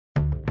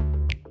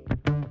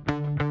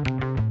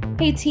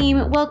Hey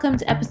team, welcome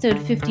to episode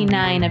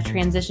 59 of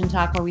Transition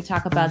Talk, where we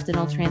talk about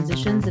dental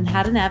transitions and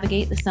how to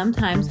navigate the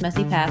sometimes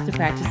messy path to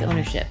practice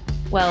ownership.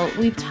 Well,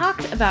 we've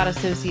talked about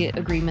associate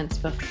agreements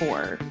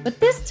before, but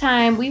this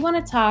time we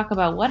want to talk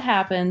about what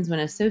happens when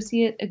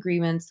associate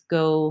agreements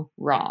go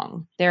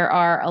wrong. There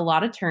are a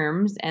lot of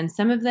terms, and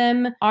some of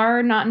them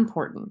are not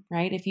important,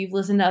 right? If you've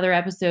listened to other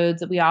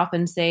episodes, we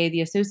often say the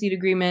associate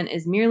agreement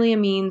is merely a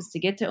means to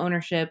get to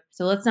ownership,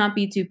 so let's not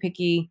be too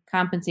picky,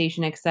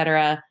 compensation,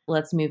 etc.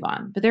 Let's move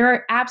on. But there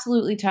are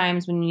absolutely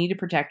times when you need to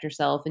protect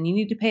yourself and you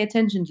need to pay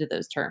attention to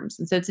those terms.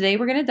 And so today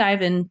we're going to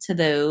dive into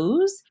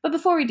those. But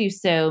before we do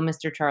so,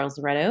 Mr. Charles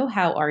Loretto,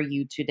 how are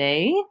you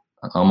today?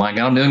 Oh my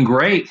God, I'm doing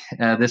great.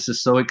 This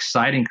is so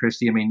exciting,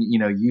 Christy. I mean,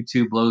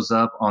 YouTube blows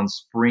up on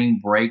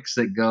spring breaks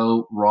that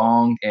go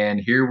wrong.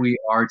 And here we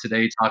are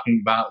today talking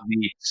about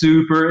the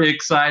super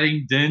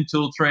exciting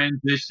dental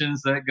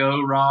transitions that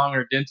go wrong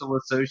or dental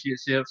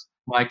associateships.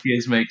 My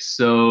kids make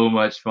so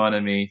much fun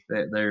of me.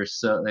 They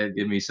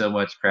give me so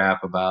much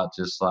crap about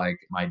just like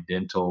my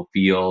dental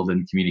field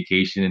and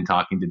communication and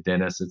talking to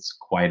dentists. It's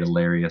quite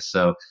hilarious.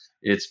 So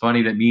it's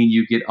funny that me and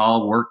you get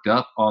all worked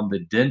up on the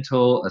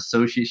dental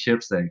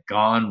associateships that have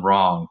gone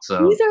wrong.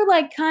 So These are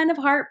like kind of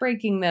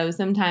heartbreaking though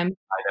sometimes.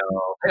 I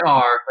know they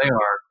are.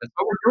 That's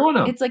what we're doing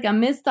them. It's like a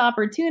missed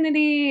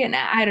opportunity, and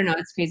I don't know,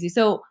 it's crazy.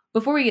 So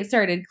before we get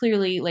started,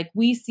 clearly, like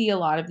we see a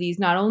lot of these,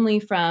 not only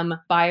from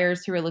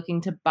buyers who are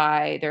looking to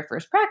buy their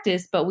first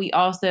practice, but we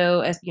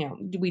also, as you know,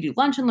 we do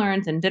lunch and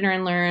learns and dinner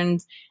and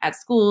learns at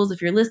schools.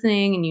 If you're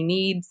listening and you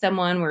need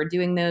someone, we're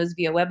doing those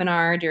via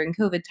webinar during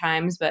COVID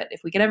times. But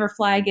if we could ever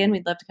fly again,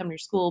 we'd love to come to your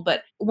school.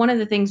 But one of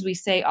the things we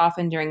say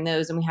often during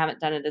those, and we haven't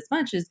done it as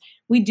much, is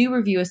we do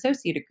review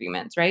associate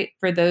agreements, right?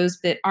 For those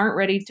that aren't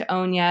ready to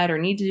own yet or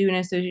need to do an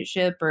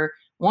associateship or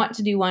want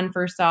to do one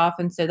first off.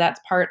 And so that's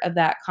part of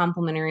that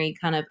complimentary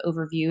kind of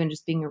overview and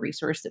just being a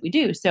resource that we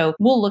do. So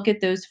we'll look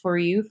at those for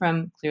you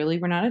from, clearly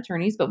we're not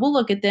attorneys, but we'll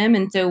look at them.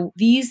 And so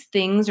these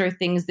things are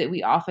things that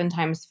we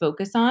oftentimes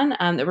focus on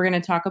that we're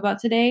going to talk about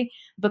today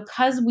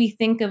because we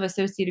think of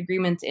associate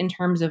agreements in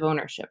terms of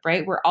ownership,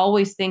 right? We're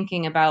always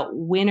thinking about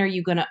when are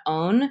you going to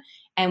own?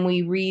 And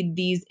we read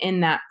these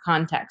in that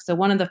context. So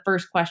one of the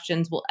first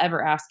questions we'll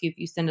ever ask you if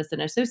you send us an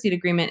associate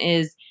agreement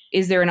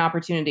is there an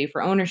opportunity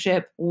for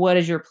ownership? What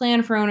is your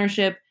plan for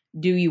ownership?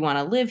 Do you want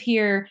to live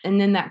here?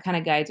 And then that kind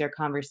of guides our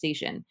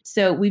conversation.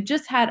 So we've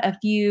just had a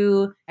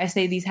few, I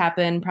say these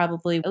happen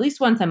probably at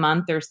least once a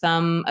month. There's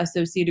some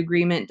associate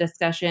agreement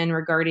discussion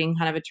regarding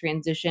kind of a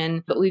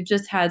transition, but we've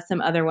just had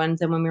some other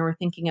ones. And when we were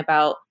thinking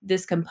about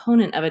this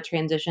component of a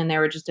transition, there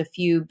were just a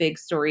few big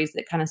stories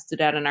that kind of stood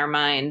out in our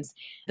minds.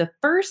 The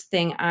first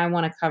thing I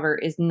want to cover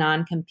is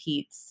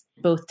non-competes,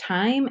 both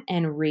time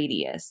and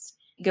radius.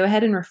 Go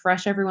ahead and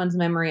refresh everyone's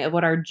memory of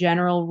what our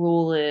general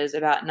rule is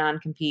about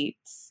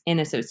non-competes in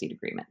associate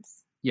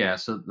agreements. Yeah.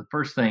 So the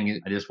first thing is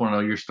I just want to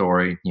know your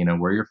story,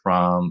 where you're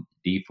from,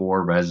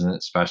 D4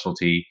 resident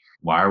specialty.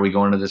 Why are we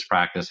going to this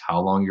practice? How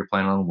long you're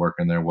planning on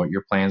working there? What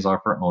your plans are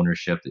for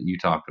ownership that you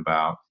talked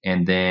about?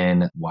 And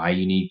then why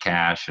you need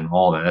cash and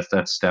all that.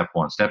 That's step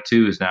one. Step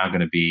two is now going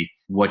to be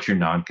what's your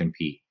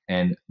non-compete.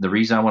 And the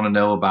reason I want to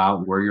know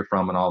about where you're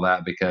from and all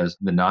that, because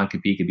the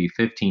non-compete could be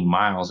 15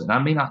 miles and I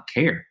may not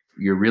care.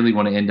 You really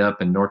want to end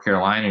up in North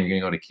Carolina and you're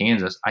going to go to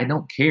Kansas. I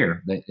don't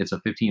care that it's a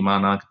 15-mile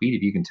non-compete.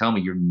 If you can tell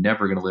me you're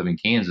never going to live in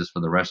Kansas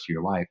for the rest of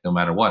your life, no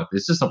matter what. If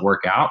this doesn't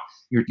work out,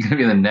 you're going to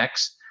be the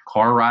next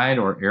car ride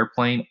or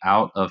airplane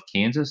out of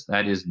Kansas.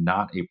 That is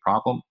not a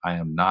problem. I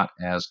am not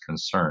as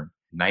concerned.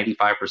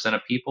 95%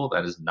 of people,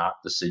 that is not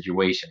the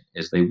situation.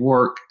 Is they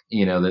work,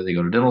 they go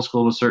to dental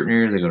school in a certain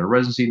area, they go to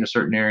residency in a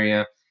certain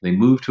area, they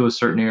move to a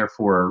certain area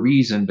for a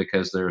reason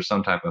because there's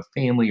some type of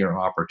family or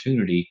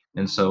opportunity.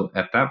 And so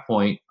at that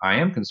point, I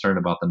am concerned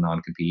about the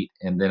non-compete.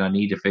 And then I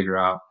need to figure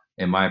out,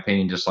 in my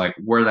opinion, just like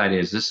where that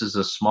is. This is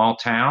a small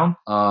town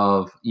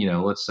of,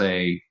 let's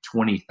say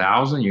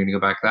 20,000. You're going to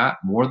go back that.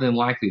 More than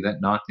likely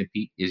that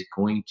non-compete is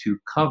going to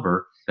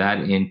cover that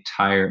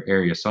entire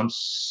area. So I'm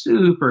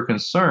super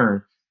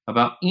concerned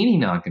about any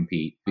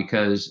non-compete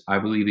because I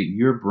believe that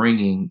you're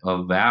bringing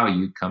a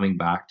value coming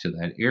back to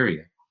that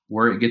area.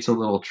 Where it gets a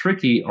little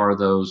tricky are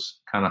those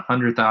kind of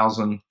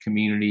 100,000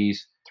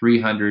 communities,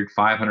 300,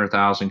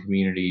 500,000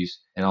 communities,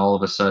 and all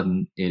of a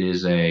sudden it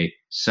is a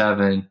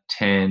 7,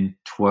 10,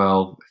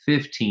 12,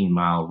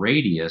 15-mile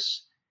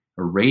radius.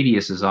 A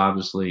radius is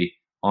obviously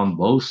on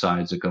both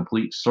sides a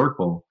complete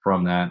circle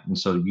from that. And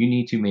so you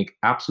need to make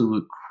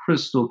absolute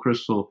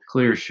crystal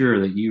clear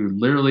sure that you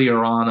literally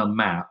are on a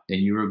map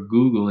and you are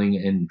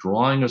Googling and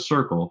drawing a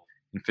circle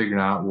and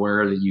figuring out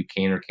where that you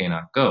can or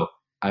cannot go.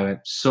 I've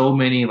had so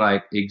many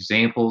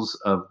examples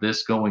of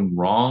this going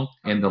wrong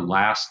in the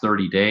last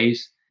 30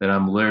 days that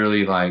I'm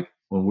literally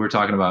when we're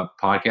talking about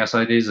podcast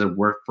ideas, that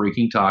we're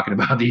freaking talking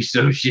about the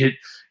associate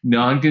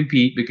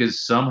non-compete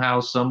because somehow,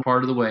 some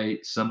part of the way,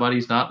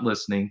 somebody's not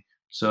listening.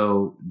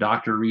 So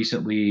doctor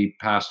recently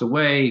passed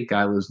away,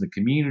 guy lives in the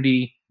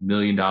community, $1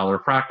 million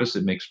practice,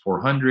 it makes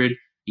 400,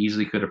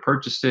 easily could have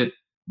purchased it.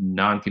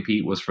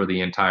 Non-compete was for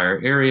the entire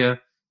area.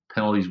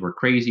 Penalties were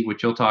crazy,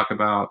 which you'll talk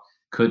about.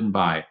 couldn't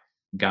buy it.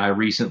 Guy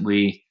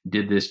recently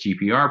did this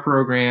GPR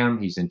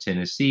program. He's in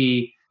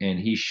Tennessee and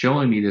he's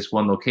showing me this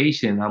one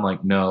location. I'm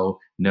like, no,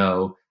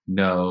 no,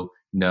 no,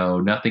 no,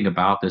 nothing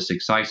about this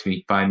excites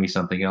me. Find me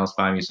something else,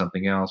 find me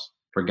something else.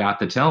 Forgot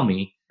to tell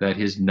me that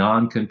his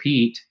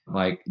non-compete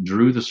like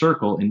drew the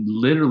circle and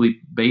literally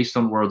based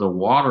on where the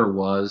water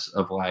was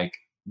of like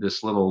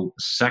this little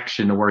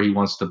section where he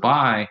wants to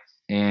buy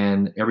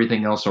and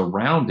everything else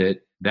around it,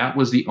 that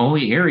was the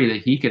only area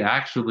that he could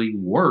actually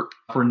work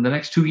for the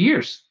next 2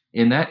 years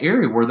in that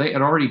area where they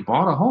had already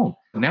bought a home.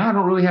 Now I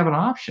don't really have an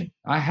option.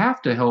 I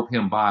have to help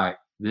him buy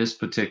this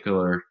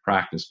particular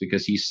practice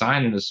because he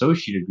signed an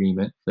associate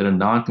agreement that a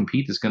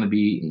non-compete is going to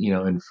be,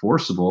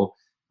 enforceable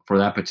for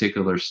that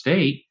particular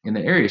state in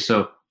the area.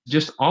 So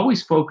just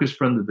always focus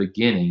from the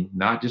beginning,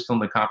 not just on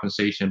the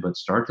compensation, but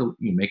start to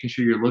making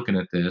sure you're looking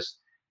at this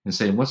and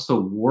saying, what's the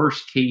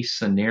worst case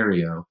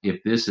scenario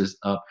if this is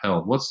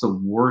upheld? What's the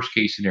worst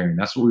case scenario? And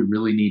that's what we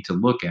really need to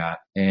look at.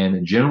 And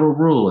a general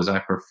rule is I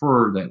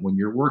prefer that when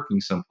you're working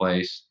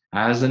someplace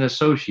as an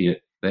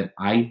associate, that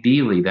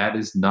ideally that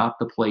is not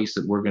the place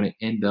that we're going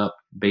to end up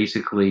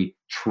basically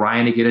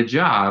trying to get a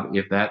job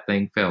if that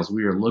thing fails.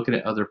 We are looking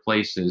at other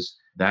places.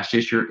 That's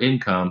just your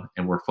income,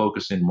 and we're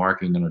focusing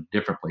marketing on a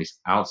different place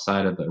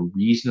outside of the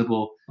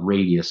reasonable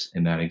radius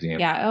in that example.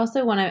 Yeah, I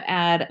also want to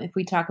add, if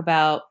we talk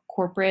about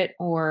corporate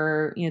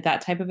or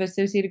that type of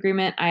associate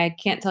agreement, I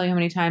can't tell you how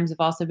many times I've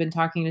also been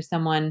talking to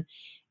someone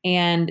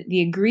and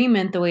the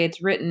agreement, the way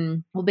it's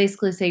written, will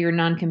basically say your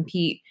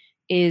non-compete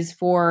is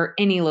for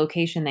any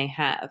location they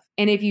have.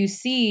 And if you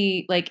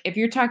see, like, if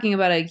you're talking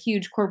about a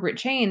huge corporate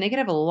chain, they could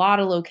have a lot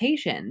of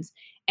locations.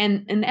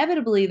 And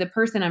inevitably, the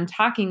person I'm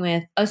talking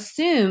with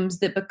assumes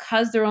that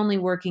because they're only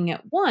working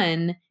at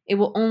one, it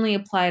will only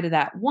apply to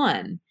that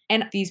one.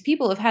 And these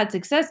people have had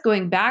success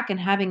going back and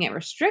having it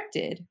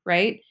restricted,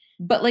 right?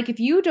 But like if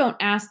you don't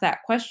ask that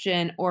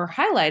question or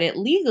highlight it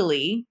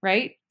legally,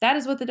 right? That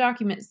is what the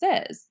document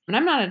says. And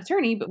I'm not an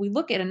attorney, but we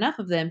look at enough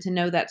of them to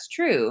know that's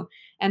true.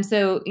 And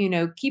so,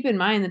 keep in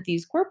mind that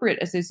these corporate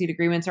associate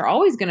agreements are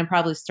always going to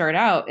probably start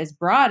out as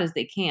broad as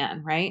they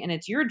can, right? And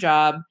it's your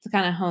job to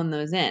kind of hone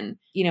those in.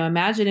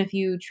 Imagine if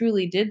you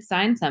truly did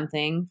sign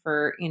something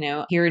for,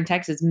 here in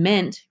Texas,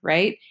 Mint,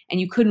 right? And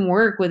you couldn't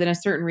work within a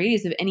certain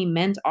radius of any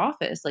Mint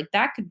office. Like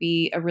that could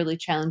be a really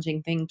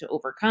challenging thing to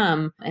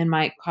overcome and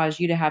might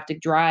cause you to have to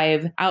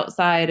drive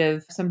outside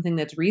of something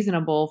that's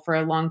reasonable for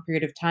a long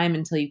period of time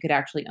until you could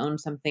actually own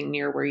something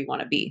near where you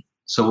want to be.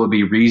 So what would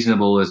be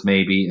reasonable is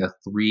maybe a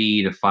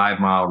 3 to 5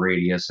 mile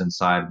radius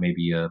inside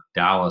maybe a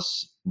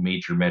Dallas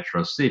major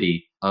metro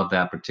city of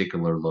that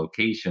particular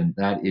location.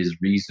 That is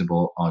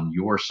reasonable on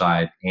your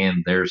side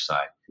and their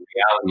side. The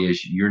reality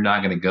is you're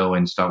not going to go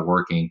and start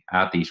working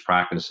at these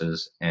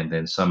practices and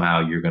then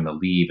somehow you're going to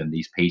leave and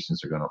these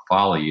patients are going to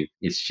follow you.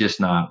 It's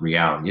just not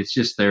reality. It's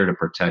just there to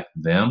protect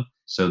them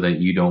so that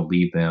you don't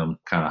leave them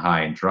kind of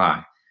high and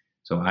dry.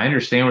 So I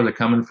understand where they're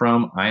coming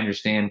from. I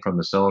understand from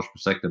the seller's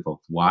perspective of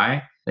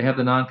why they have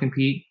the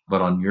non-compete,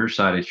 but on your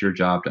side, it's your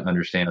job to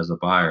understand as a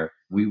buyer,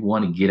 we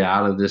want to get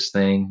out of this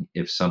thing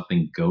if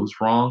something goes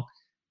wrong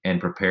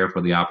and prepare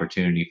for the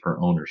opportunity for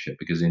ownership.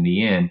 Because in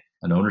the end,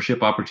 an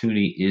ownership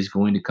opportunity is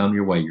going to come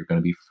your way. You're going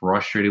to be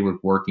frustrated with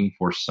working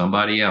for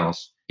somebody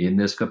else in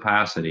this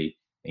capacity,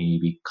 and you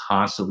be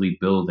constantly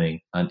building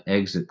an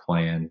exit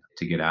plan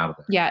to get out of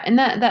it. Yeah. And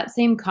that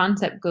same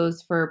concept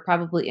goes for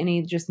probably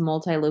any just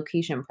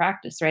multi-location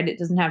practice, right? It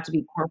doesn't have to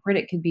be corporate.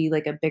 It could be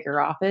like a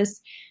bigger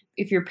office.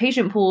 If your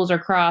patient pools are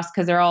crossed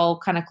because they're all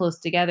kind of close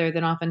together,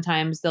 then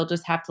oftentimes they'll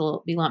just have to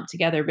be lumped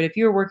together. But if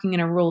you're working in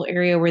a rural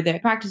area where the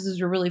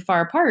practices are really far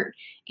apart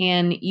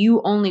and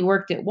you only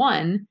worked at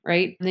one,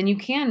 right, then you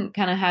can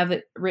kind of have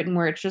it written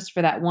where it's just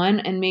for that one,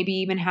 and maybe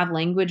even have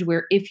language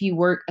where if you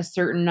work a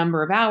certain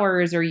number of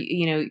hours or,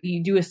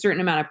 you do a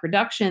certain amount of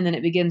production, then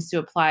it begins to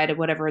apply to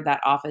whatever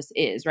that office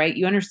is, right?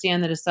 You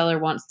understand that a seller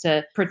wants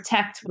to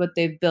protect what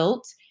they've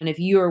built. And if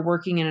you are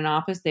working in an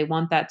office, they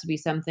want that to be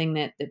something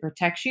that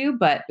protects you.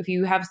 But if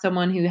you have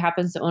someone who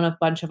happens to own a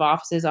bunch of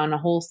offices on a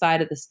whole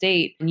side of the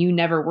state and you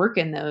never work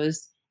in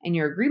those and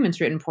your agreement's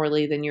written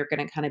poorly, then you're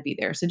going to kind of be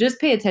there. So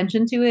just pay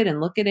attention to it and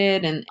look at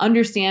it and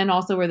understand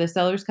also where the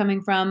seller's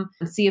coming from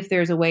and see if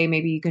there's a way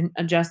maybe you can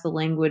adjust the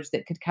language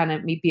that could kind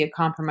of be a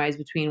compromise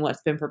between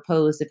what's been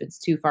proposed if it's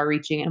too far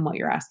reaching and what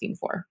you're asking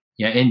for.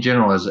 Yeah, in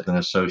general, as an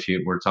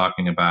associate, we're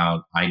talking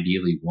about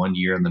ideally 1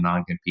 year in the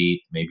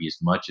non-compete, maybe as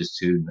much as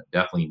 2,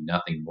 definitely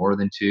nothing more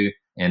than 2.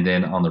 And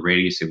then on the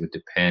radius, it would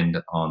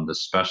depend on the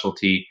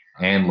specialty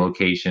and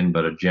location,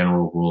 but a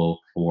general rule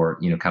for,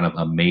 kind of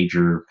a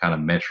major kind of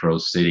metro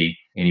city,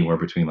 anywhere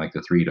between like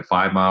the 3 to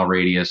 5 mile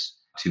radius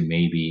to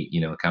maybe,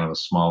 kind of a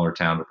smaller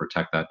town to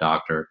protect that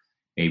doctor.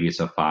 Maybe it's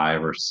a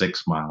 5 or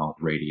 6 mile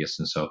radius.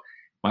 And so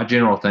my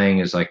general thing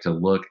is like to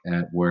look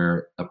at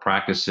where a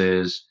practice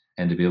is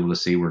and to be able to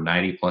see where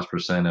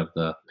 90+% of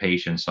the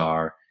patients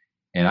are.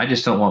 And I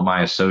just don't want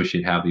my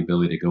associate have the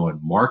ability to go and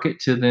market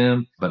to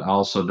them, but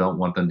also don't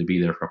want them to be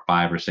there for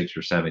 5 or 6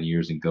 or 7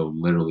 years and go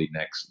literally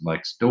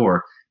next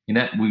door. And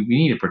that we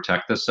need to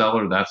protect the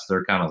seller. That's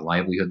their kind of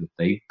livelihood that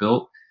they've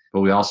built.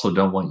 but we also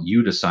don't want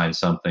you to sign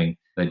something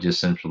that just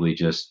simply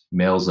just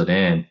mails it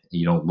in.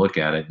 You don't look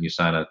at it. You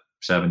sign a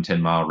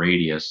 7-10 mile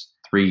radius,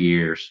 3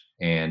 years,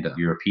 and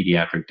you're a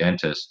pediatric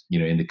dentist,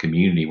 in the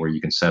community where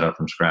you can set up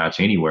from scratch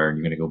anywhere and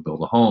you're going to go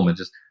build a home. And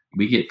just,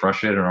 we get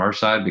frustrated on our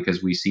side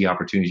because we see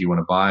opportunities you want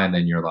to buy. And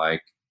then you're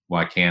like,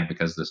 well, I can't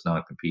because this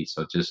non-compete.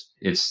 So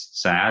it's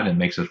sad and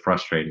makes us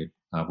frustrated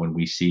when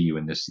we see you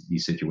in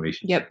these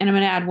situations. Yep. And I'm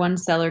going to add one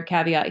seller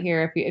caveat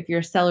here. If you're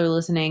a seller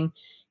listening,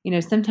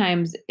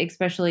 sometimes,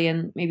 especially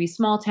in maybe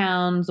small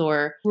towns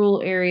or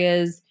rural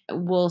areas,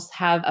 we'll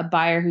have a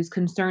buyer who's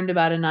concerned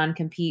about a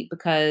non-compete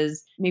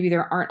because maybe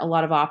there aren't a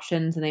lot of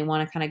options and they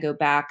want to kind of go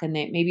back, and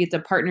maybe it's a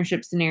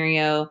partnership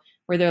scenario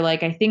where they're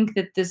like, I think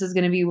that this is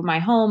going to be my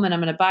home and I'm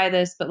going to buy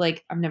this, but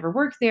like, I've never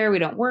worked there. We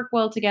don't work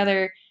well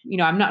together.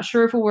 I'm not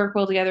sure if we'll work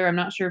well together. I'm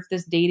not sure if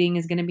this dating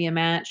is going to be a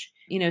match.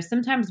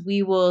 Sometimes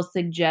we will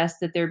suggest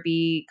that there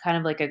be kind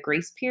of like a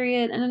grace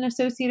period in an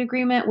associate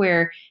agreement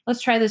where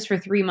let's try this for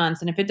 3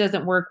 months. And if it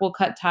doesn't work, we'll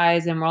cut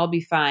ties and we'll all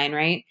be fine,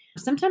 right?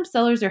 Sometimes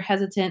sellers are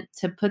hesitant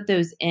to put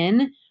those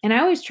in. And I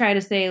always try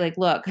to say, like,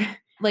 look,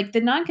 like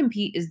the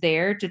non-compete is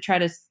there to try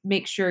to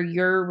make sure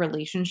your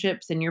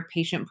relationships and your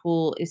patient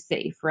pool is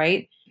safe,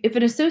 right? If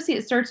an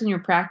associate starts in your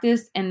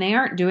practice and they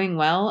aren't doing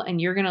well and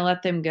you're going to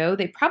let them go,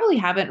 they probably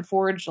haven't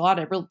forged a lot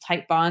of real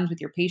tight bonds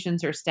with your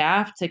patients or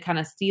staff to kind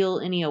of steal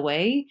any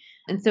away.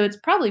 And so it's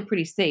probably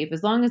pretty safe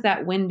as long as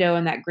that window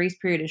and that grace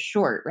period is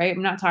short, right?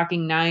 I'm not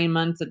talking 9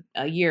 months,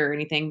 a year or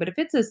anything, but if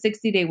it's a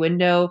 60-day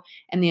window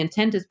and the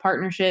intent is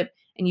partnership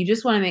and you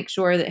just want to make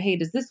sure that, hey,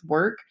 does this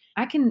work?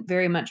 I can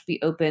very much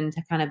be open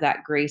to kind of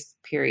that grace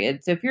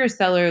period. So if you're a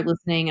seller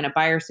listening and a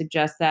buyer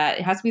suggests that,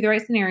 it has to be the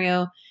right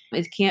scenario.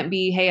 It can't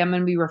be, hey, I'm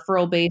going to be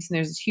referral based and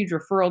there's this huge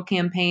referral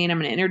campaign. I'm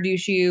going to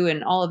introduce you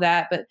and all of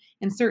that. But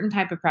in certain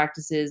type of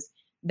practices,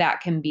 that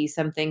can be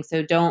something.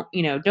 So don't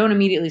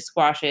immediately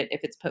squash it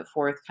if it's put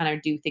forth. Kind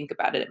of do think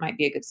about it. It might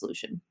be a good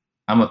solution.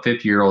 I'm a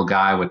 50-year-old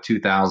guy with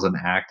 2,000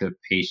 active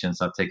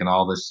patients. I've taken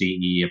all the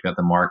CE. I've got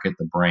the market,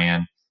 the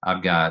brand.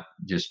 I've got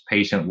just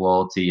patient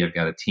loyalty. I've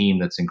got a team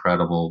that's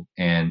incredible.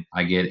 And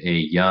I get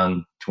a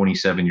young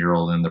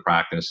 27-year-old in the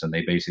practice and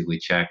they basically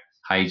check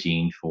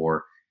hygiene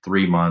for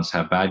 3 months,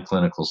 have bad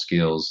clinical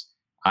skills.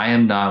 I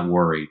am not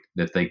worried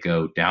that they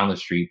go down the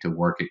street to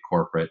work at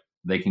corporate.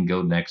 They can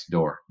go next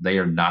door. They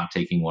are not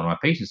taking one of my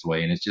patients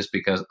away. And it's just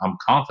because I'm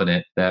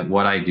confident that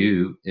what I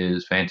do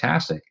is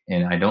fantastic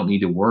and I don't need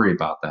to worry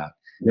about that.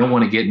 You don't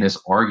want to get in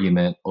this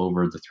argument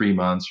over the 3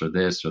 months or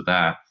this or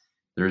that.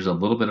 There's a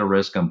little bit of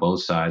risk on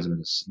both sides.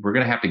 We're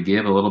going to have to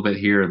give a little bit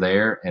here or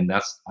there. And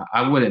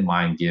I wouldn't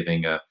mind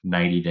giving a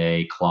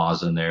 90-day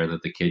clause in there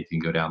that the kid can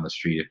go down the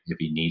street if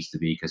he needs to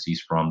be because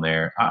he's from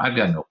there. I've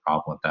got no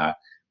problem with that.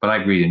 But I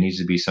agree, there needs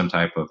to be some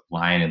type of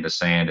line in the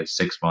sand at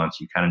 6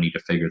 months. You kind of need to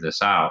figure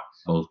this out,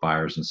 both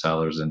buyers and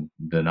sellers. And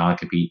the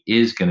non-compete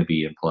is going to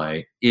be in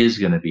play, is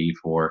going to be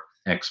for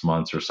X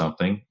months or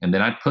something. And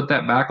then I'd put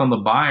that back on the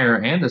buyer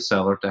and the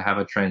seller to have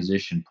a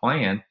transition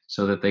plan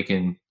so that they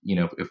can,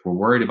 if we're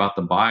worried about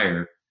the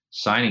buyer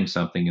signing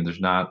something and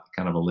there's not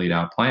kind of a laid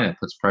out plan, it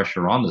puts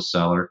pressure on the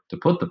seller to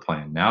put the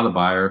plan. Now the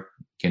buyer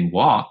can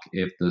walk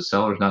if the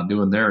seller's not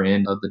doing their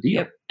end of the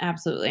deal. Yep,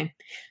 absolutely.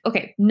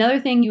 Okay, another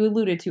thing you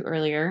alluded to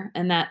earlier,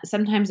 and that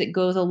sometimes it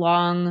goes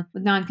along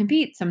with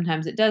non-compete,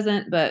 sometimes it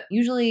doesn't, but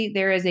usually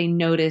there is a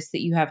notice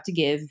that you have to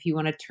give if you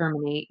want to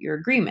terminate your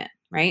agreement,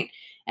 right?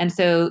 And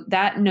so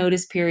that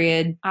notice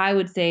period, I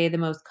would say the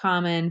most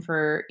common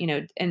for,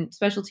 and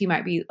specialty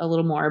might be a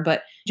little more,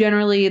 but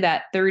generally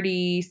that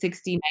 30,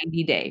 60,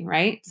 90 day,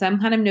 right? Some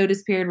kind of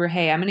notice period where,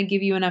 hey, I'm going to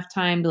give you enough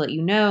time to let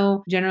you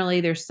know. Generally,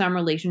 there's some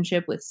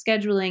relationship with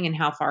scheduling and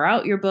how far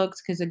out you're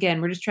booked. Because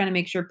again, we're just trying to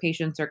make sure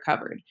patients are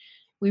covered.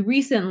 We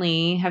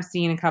recently have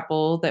seen a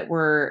couple that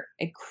were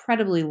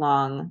incredibly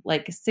long,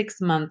 like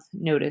 6-month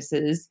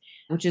notices,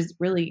 which is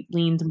really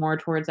leans more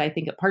towards, I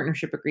think, a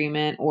partnership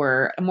agreement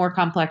or a more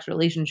complex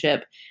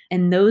relationship.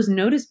 And those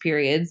notice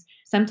periods,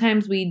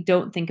 sometimes we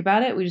don't think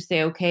about it. We just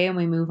say, okay, and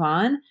we move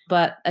on.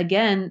 But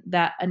again,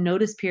 that a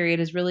notice period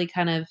has really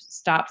kind of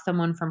stopped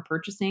someone from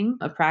purchasing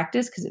a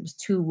practice because it was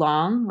too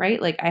long,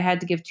 right? Like I had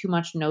to give too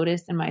much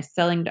notice and my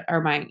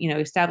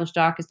established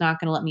doc is not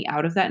going to let me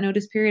out of that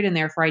notice period. And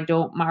therefore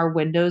our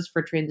windows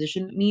for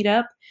transition meet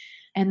up.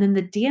 And then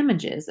the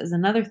damages is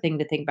another thing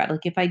to think about.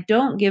 Like if I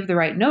don't give the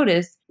right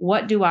notice,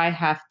 what do I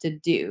have to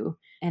do?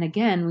 And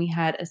again, we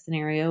had a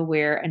scenario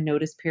where a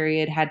notice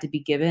period had to be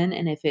given.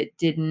 And if it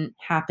didn't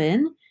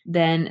happen,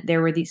 then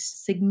there were these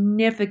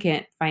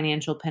significant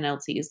financial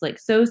penalties, like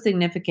so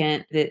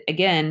significant that,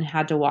 again,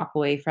 had to walk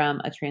away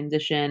from a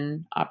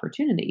transition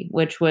opportunity,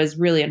 which was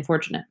really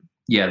unfortunate.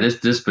 Yeah,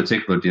 this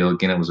particular deal,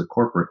 again, it was a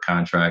corporate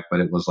contract, but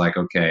it was like,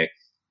 okay,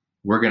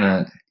 we're going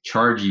to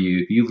charge you,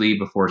 if you leave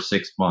before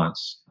 6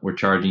 months, we're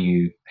charging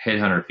you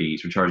headhunter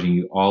fees. We're charging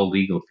you all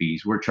legal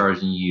fees. We're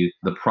charging you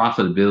the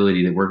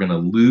profitability that we're going to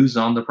lose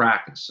on the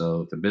practice.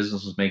 So if the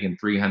business was making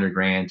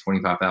 $300,000,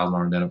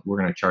 $25,000, we're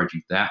going to charge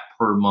you that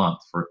per month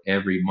for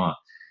every month.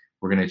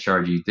 We're going to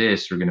charge you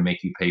this. We're going to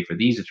make you pay for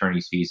these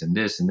attorney's fees and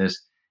this and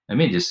this. I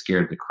mean, it just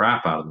scared the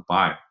crap out of the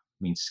buyer.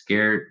 mean,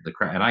 scared the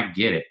crap. And I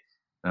get it.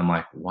 And I'm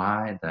like,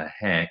 why the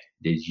heck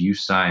did you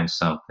sign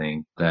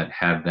something that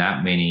had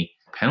that many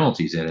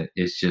penalties in it?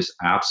 It's just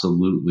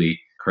absolutely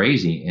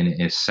crazy. And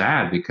it's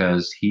sad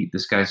because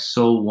this guy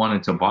so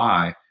wanted to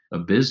buy a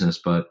business,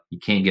 but he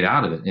can't get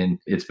out of it. And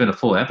it's been a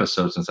full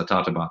episode since I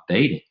talked about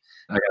dating.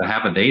 I got to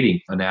have a dating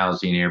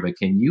analogy in here, but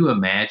can you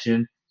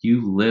imagine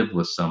you live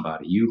with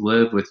somebody, you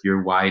live with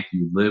your wife,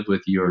 you live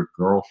with your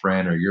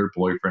girlfriend or your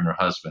boyfriend or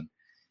husband,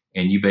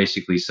 and you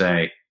basically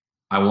say,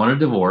 I want a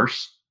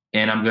divorce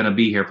and I'm going to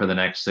be here for the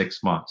next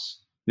 6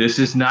 months. This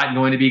is not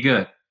going to be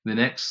good. The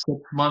next 6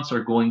 months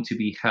are going to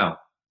be hell.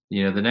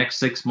 The next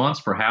 6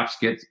 months perhaps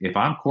if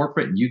I'm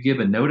corporate and you give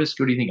a notice,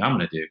 what do you think I'm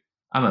going to do?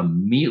 I'm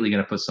immediately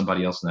going to put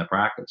somebody else in that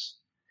practice.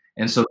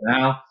 And so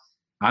now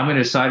I'm going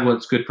to decide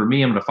what's good for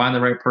me. I'm going to find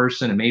the right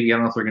person. And maybe I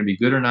don't know if they're going to be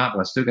good or not,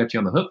 but I still got you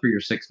on the hook for your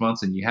 6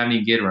 months and you haven't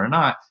even get it or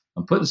not.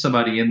 I'm putting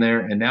somebody in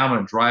there and now I'm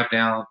going to drive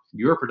down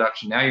your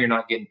production. Now you're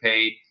not getting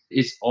paid.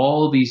 It's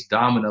all these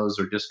dominoes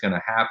are just going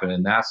to happen.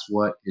 And that's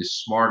what is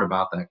smart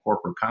about that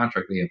corporate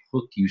contract. They have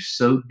hooked you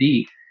so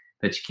deep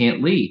that you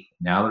can't leave.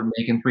 Now they're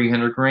making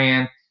 300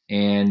 grand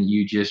and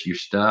you're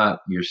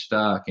stuck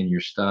and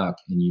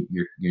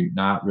you're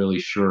not really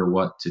sure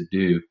what to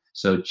do.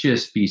 So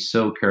just be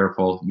so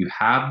careful. You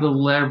have the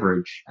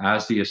leverage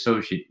as the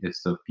associate.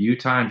 It's the few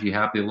times you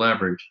have the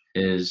leverage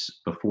is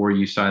before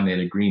you sign that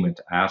agreement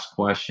to ask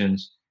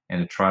questions and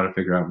to try to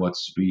figure out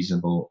what's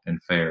reasonable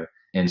and fair.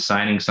 And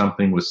signing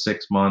something with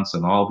 6 months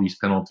and all these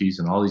penalties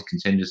and all these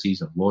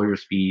contingencies and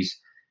lawyers' fees,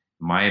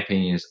 in my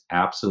opinion, is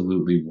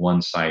absolutely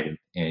one-sided,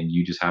 and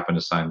you just happen to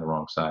sign the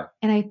wrong side.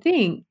 And I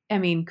think,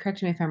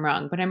 correct me if I'm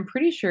wrong, but I'm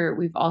pretty sure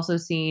we've also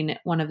seen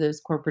one of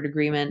those corporate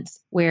agreements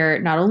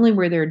where not only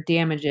were there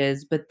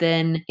damages, but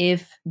then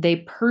if they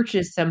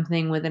purchased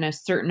something within a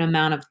certain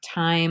amount of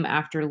time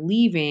after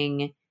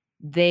leaving,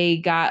 they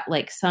got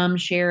like some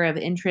share of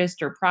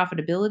interest or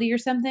profitability or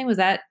something. Am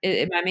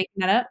I making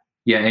that up?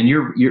 Yeah, and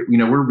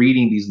we're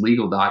reading these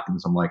legal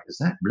documents. I'm like, is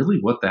that really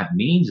what that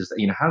means? Is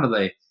that, how do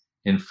they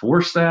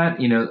enforce that?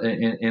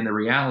 And the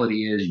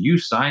reality is you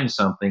signed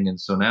something, and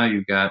so now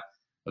you've got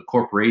a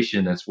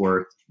corporation that's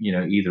worth,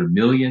 either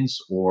millions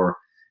or,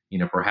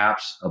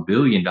 perhaps $1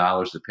 billion,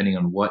 depending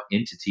on what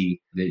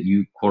entity that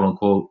you quote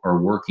unquote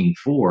are working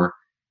for.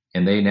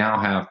 And they now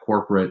have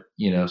corporate,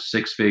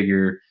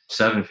 6-figure,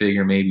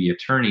 7-figure, maybe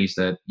attorneys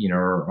that,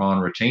 are on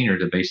retainer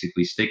to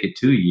basically stick it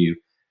to you.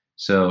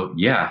 So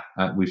yeah,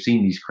 we've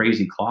seen these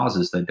crazy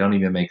clauses that don't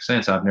even make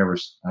sense. I've never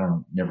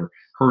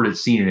heard it,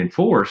 seen it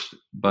enforced.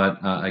 But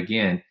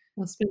again,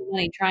 we'll spend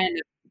money trying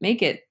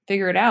to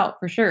figure it out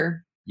for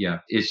sure. Yeah,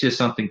 it's just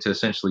something to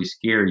essentially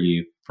scare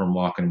you from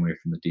walking away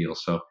from the deal.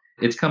 So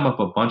it's come up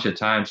a bunch of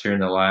times here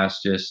in the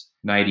last just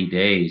 90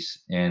 days,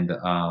 and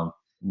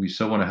we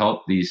so want to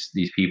help these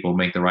people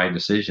make the right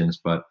decisions.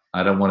 But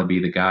I don't want to be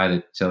the guy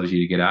that tells you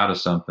to get out of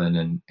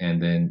something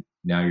and then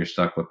now you're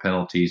stuck with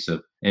penalties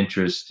of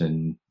interest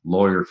and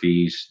lawyer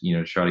fees,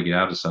 to try to get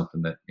out of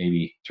something that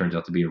maybe turns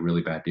out to be a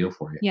really bad deal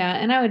for you. Yeah.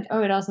 And I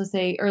would also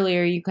say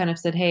earlier, you kind of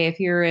said, hey, if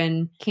you're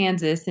in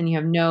Kansas and you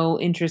have no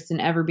interest in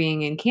ever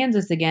being in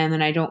Kansas again,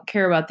 then I don't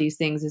care about these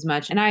things as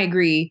much. And I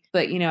agree.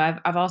 But,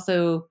 I've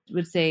also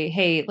would say,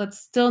 hey, let's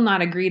still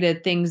not agree to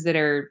things that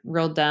are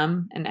real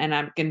dumb. And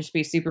I'm going to just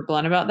be super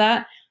blunt about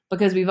that.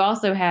 Because we've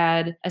also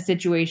had a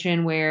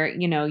situation where,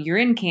 you're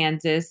in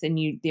Kansas and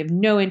you have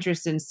no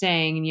interest in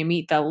staying and you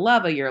meet the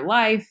love of your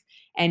life.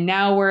 And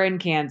now we're in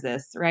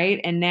Kansas,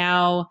 right? And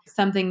now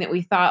something that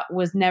we thought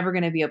was never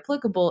going to be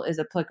applicable is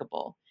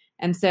applicable.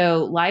 And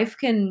so life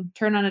can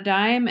turn on a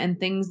dime and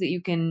things that you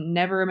can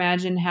never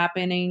imagine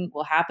happening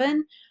will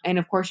happen. And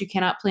of course, you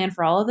cannot plan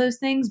for all of those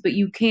things, but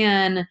you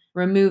can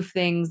remove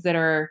things that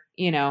are,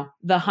 the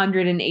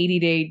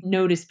 180-day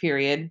notice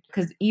period.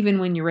 Because even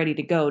when you're ready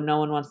to go, no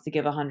one wants to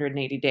give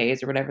 180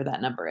 days or whatever that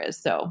number is.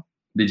 So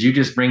did you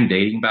just bring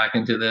dating back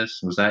into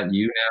this? Was that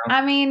you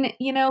now?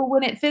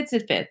 When it fits,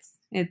 it fits.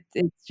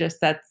 It's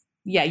just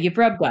you've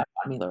rubbed up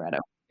on me, Loretto.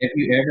 Have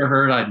you ever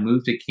heard I'd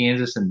moved to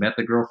Kansas and met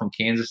the girl from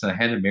Kansas and I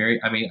had to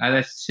marry?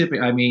 That's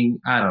typical.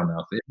 I don't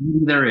know.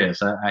 There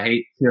is. I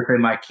hate to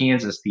offend my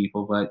Kansas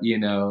people, but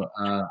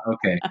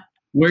okay.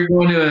 We're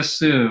going to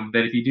assume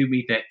that if you do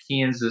meet that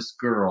Kansas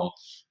girl,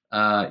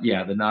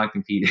 the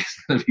non-compete is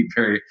going to be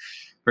very,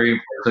 very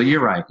important. So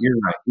you're right.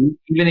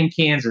 Even in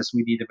Kansas,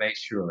 we need to make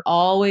sure.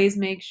 Always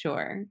make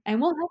sure,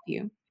 and we'll help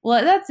you.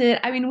 Well, that's it.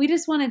 We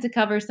just wanted to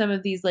cover some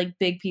of these like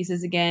big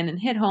pieces again and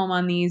hit home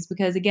on these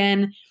because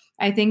again,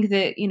 I think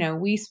that,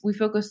 we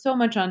focus so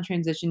much on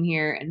transition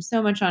here and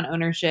so much on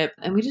ownership,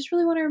 and we just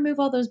really want to remove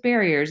all those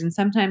barriers. And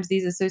sometimes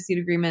these associate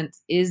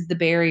agreements is the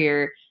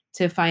barrier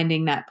to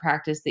finding that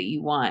practice that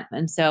you want.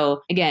 And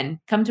so again,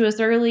 come to us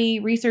early,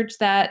 research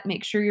that,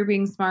 make sure you're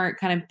being smart,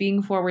 kind of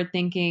being forward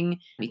thinking.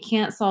 We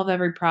can't solve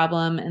every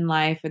problem in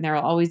life and there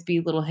will always be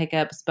little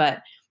hiccups, but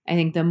I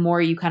think the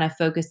more you kind of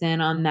focus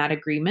in on that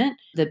agreement,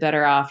 the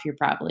better off you're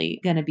probably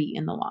going to be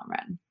in the long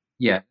run.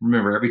 Yeah.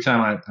 Remember, every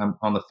time I'm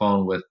on the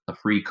phone with a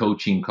free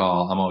coaching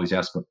call, I'm always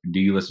asking, do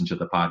you listen to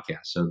the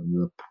podcast? So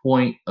the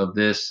point of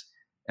this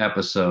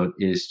episode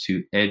is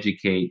to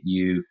educate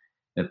you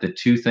that the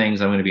two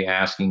things I'm going to be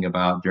asking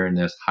about during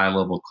this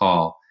high-level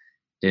call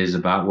is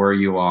about where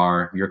you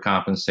are, your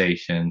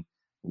compensation,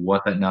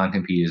 what that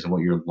non-compete is, and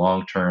what your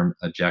long-term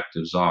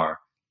objectives are.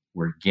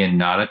 We're, again,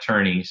 not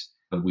attorneys,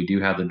 but we do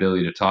have the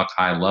ability to talk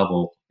high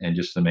level and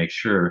just to make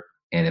sure.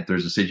 And if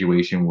there's a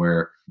situation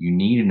where you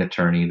need an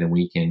attorney, then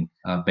we can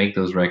make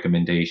those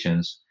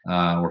recommendations.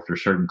 Or if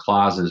there's certain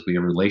clauses, we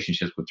have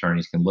relationships with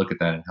attorneys, can look at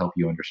that and help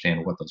you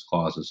understand what those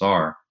clauses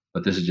are.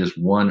 But this is just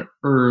one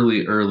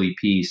early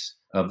piece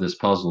of this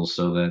puzzle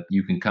so that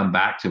you can come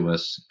back to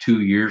us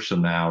 2 years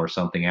from now or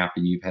something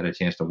after you've had a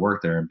chance to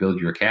work there and build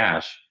your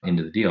cash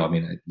into the deal. I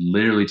mean, I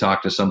literally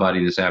talked to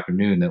somebody this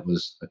afternoon that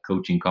was a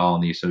coaching call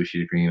in the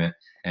associate agreement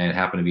and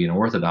happened to be an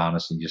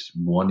orthodontist and just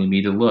wanted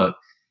me to look,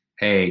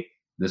 hey,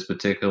 this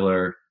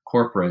particular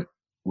corporate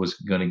was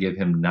going to give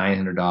him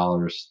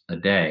 $900 a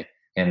day.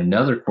 And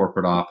another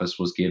corporate office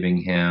was giving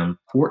him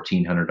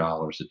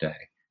 $1,400 a day.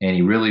 And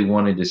he really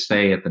wanted to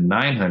stay at the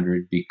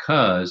 900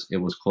 because it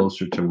was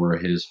closer to where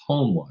his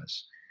home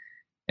was.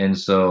 And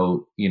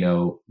so,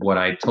 what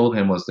I told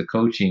him was the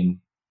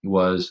coaching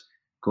was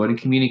go ahead and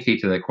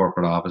communicate to that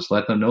corporate office,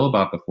 let them know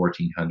about the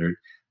 1,400,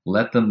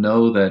 let them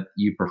know that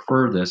you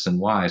prefer this and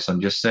why. So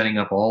I'm just setting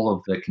up all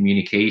of the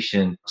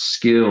communication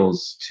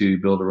skills to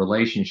build a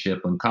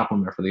relationship and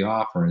compliment for the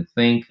offer and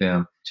thank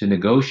them, to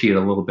negotiate a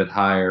little bit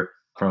higher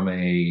from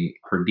a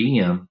per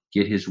diem,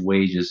 get his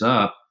wages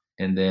up.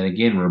 And then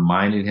again,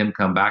 reminded him,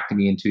 come back to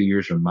me in 2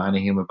 years,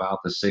 reminding him about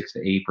the 6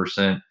 to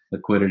 8%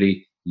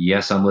 liquidity.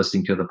 Yes, I'm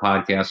listening to the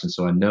podcast. And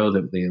so I know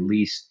that they at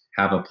least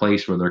have a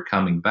place where they're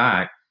coming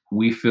back.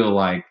 We feel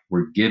like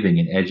we're giving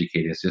and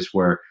educating. It's just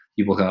where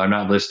people are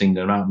not listening,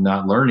 they're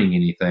not learning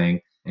anything,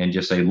 and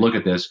just say, look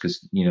at this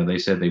because, they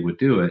said they would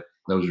do it.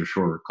 Those are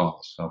shorter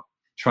calls. So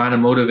trying to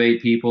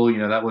motivate people,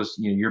 that was,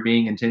 you're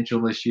being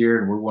intentional this year,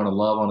 and we want to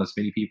love on as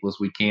many people as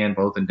we can,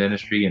 both in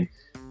dentistry and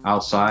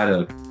outside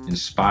of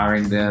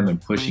inspiring them and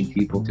pushing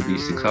people to be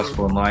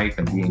successful in life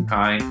and being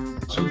kind.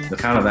 So the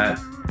kind of that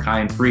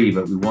kind free,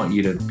 but we want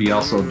you to be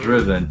also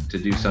driven to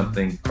do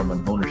something from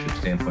an ownership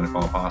standpoint if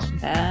all possible.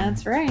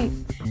 That's right.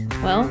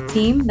 Well,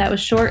 team, that was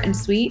short and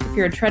sweet. If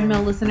you're a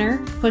treadmill listener,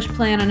 push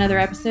play on another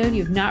episode.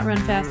 You've not run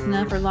fast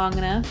enough or long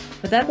enough.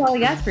 But that's all we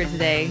got for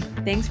today.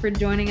 Thanks for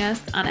joining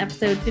us on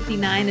episode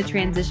 59 of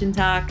Transition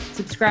Talk.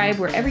 Subscribe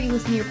wherever you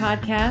listen to your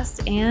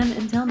podcast. And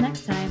until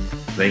next time.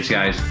 Thanks,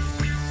 guys.